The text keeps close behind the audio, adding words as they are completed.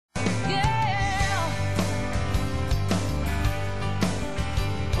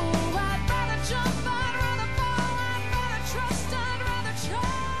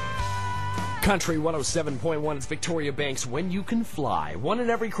Country 107.1, it's Victoria Banks, When You Can Fly. One in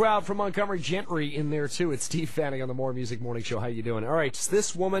every crowd from Montgomery Gentry in there, too. It's Steve Fanning on the More Music Morning Show. How you doing? All right,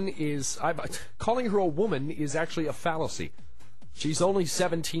 this woman is... calling her a woman is actually a fallacy. She's only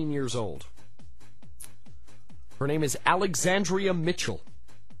 17 years old. Her name is Alexandria Mitchell.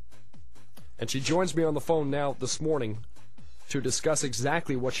 And she joins me on the phone now this morning to discuss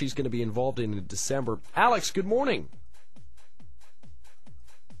exactly what she's going to be involved in December. Alex, good morning.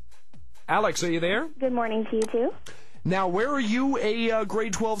 Alex, are you there? Good morning to you, too. Now, where are you a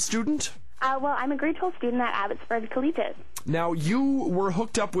grade 12 student? Well, I'm a grade 12 student at Abbotsford Collegiate. Now, you were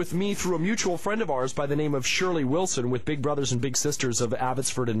hooked up with me through a mutual friend of ours by the name of Shirley Wilson with Big Brothers and Big Sisters of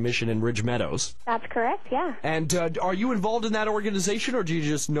Abbotsford and Mission and Ridge Meadows. That's correct, yeah. And are you involved in that organization, or do you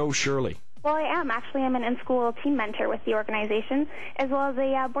just know Shirley? Well, I am. Actually, I'm an in-school team mentor with the organization, as well as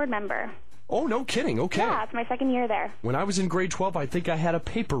a board member. Oh, no kidding. Okay. Yeah, it's my second year there. When I was in grade 12, I think I had a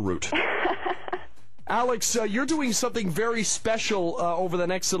paper route. Alex, you're doing something very special over the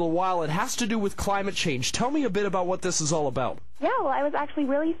next little while. It has to do with climate change. Tell me a bit about what this is all about. Yeah, well, I was actually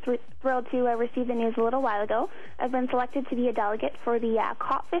really thrilled to receive the news a little while ago. I've been selected to be a delegate for the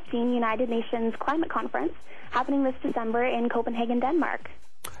COP15 United Nations Climate Conference happening this December in Copenhagen, Denmark.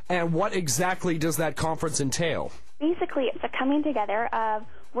 And what exactly does that conference entail? Basically, it's a coming together of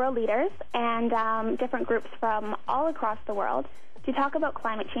world leaders and different groups from all across the world to talk about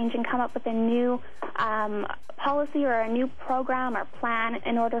climate change and come up with a new policy or a new program or plan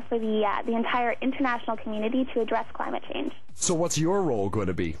in order for the entire international community to address climate change. So what's your role going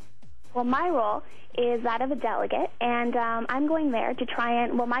to be? Well, my role is that of a delegate, and I'm going there to try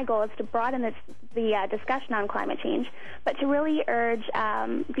and, well, my goal is to broaden the discussion on climate change, but to really urge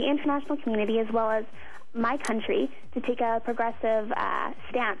the international community as well as my country to take a progressive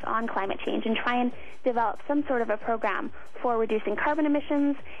stance on climate change and try and develop some sort of a program for reducing carbon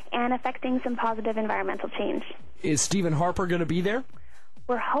emissions and affecting some positive environmental change. Is Stephen Harper going to be there?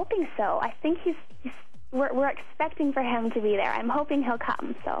 We're hoping so. I think we're expecting for him to be there. I'm hoping he'll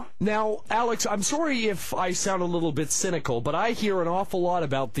come. So now, Alex, I'm sorry if I sound a little bit cynical, but I hear an awful lot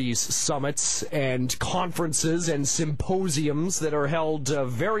about these summits and conferences and symposiums that are held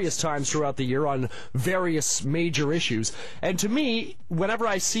various times throughout the year on various major issues. And to me, whenever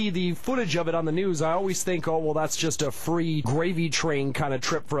I see the footage of it on the news, I always think, oh, well, that's just a free gravy train kind of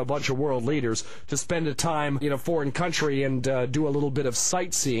trip for a bunch of world leaders to spend a time in a foreign country and do a little bit of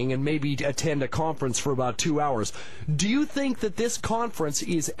sightseeing and maybe attend a conference for about 2 hours. Do you think that this conference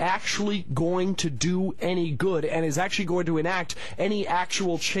is actually going to do any good and is actually going to enact any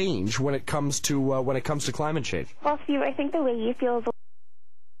actual change when it comes to climate change? Well, Steve, I think the way you feel is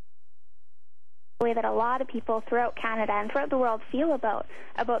the way that a lot of people throughout Canada and throughout the world feel about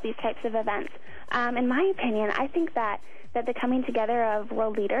these types of events. In my opinion, I think that the coming together of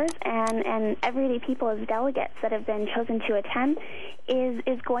world leaders and everyday people as delegates that have been chosen to attend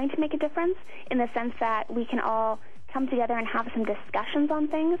is going to make a difference in the sense that we can all come together and have some discussions on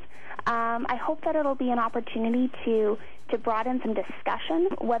things. I hope that it'll be an opportunity to broaden some discussion,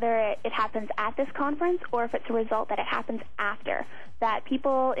 whether it happens at this conference or if it's a result that it happens after, that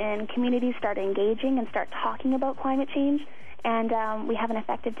people in communities start engaging and start talking about climate change, and we have an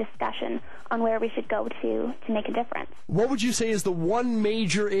effective discussion on where we should go to make a difference. What would you say is the one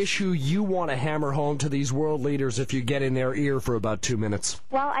major issue you want to hammer home to these world leaders if you get in their ear for about 2 minutes?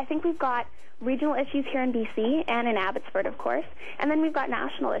 Well, I think we've got regional issues here in BC and in Abbotsford, of course, and then we've got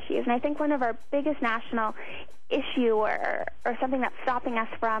national issues. And I think one of our biggest national issue or something that's stopping us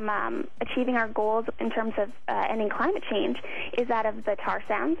from achieving our goals in terms of ending climate change is that of the tar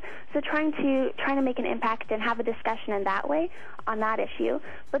sands. So trying to make an impact and have a discussion in that way on that issue.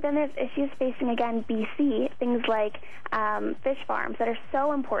 But then there's issues facing, again, BC, things like fish farms that are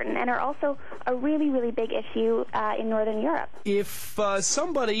so important and are also a really, really big issue in Northern Europe. If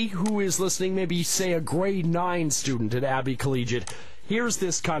somebody who is listening, maybe say a grade 9 student at Abbey Collegiate, here's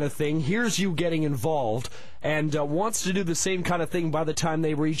this kind of thing, here's you getting involved, and wants to do the same kind of thing by the time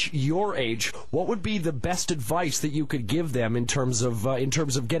they reach your age, what would be the best advice that you could give them in terms of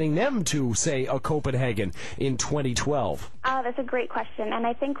getting them to, say, a Copenhagen in 2012? That's a great question, and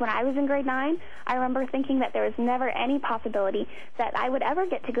I think when I was in grade 9, I remember thinking that there was never any possibility that I would ever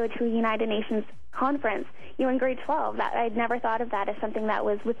get to go to a United Nations conference, in grade 12. That I'd never thought of that as something that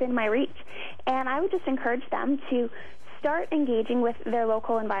was within my reach. And I would just encourage them to start engaging with their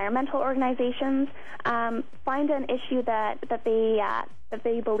local environmental organizations, find an issue that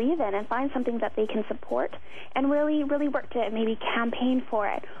they believe in and find something that they can support, and really, really work to maybe campaign for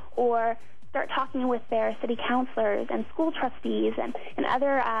it, or start talking with their city councilors and school trustees and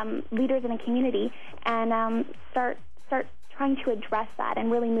other leaders in the community, and start trying to address that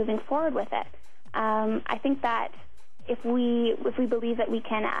and really moving forward with it. I think that if we believe that we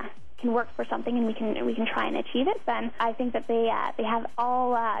can work for something and we can try and achieve it, then I think that they have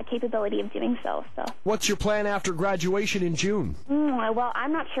all capability of doing so. So. What's your plan after graduation in June? Well,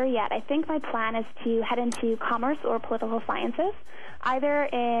 I'm not sure yet. I think my plan is to head into commerce or political sciences, either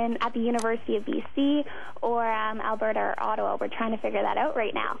at the University of BC or Alberta or Ottawa. We're trying to figure that out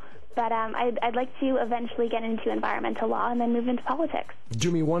right now. But I'd like to eventually get into environmental law and then move into politics.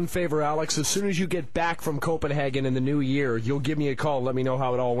 Do me one favor, Alex. As soon as you get back from Copenhagen in the new year, you'll give me a call. Let me know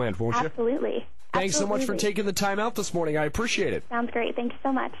how it all went, won't you? Absolutely. Thanks so much for taking the time out this morning. I appreciate it. Sounds great. Thank you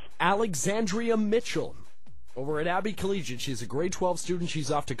so much. Alexandria Mitchell over at Abbey Collegiate. She's a grade 12 student. She's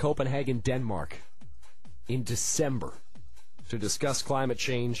off to Copenhagen, Denmark in December to discuss climate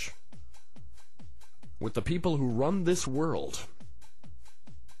change with the people who run this world.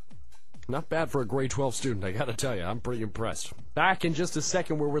 Not bad for a grade 12 student, I gotta tell you. I'm pretty impressed. Back in just a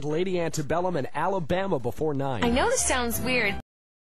second, we're with Lady Antebellum and Alabama before 9. I know this sounds weird,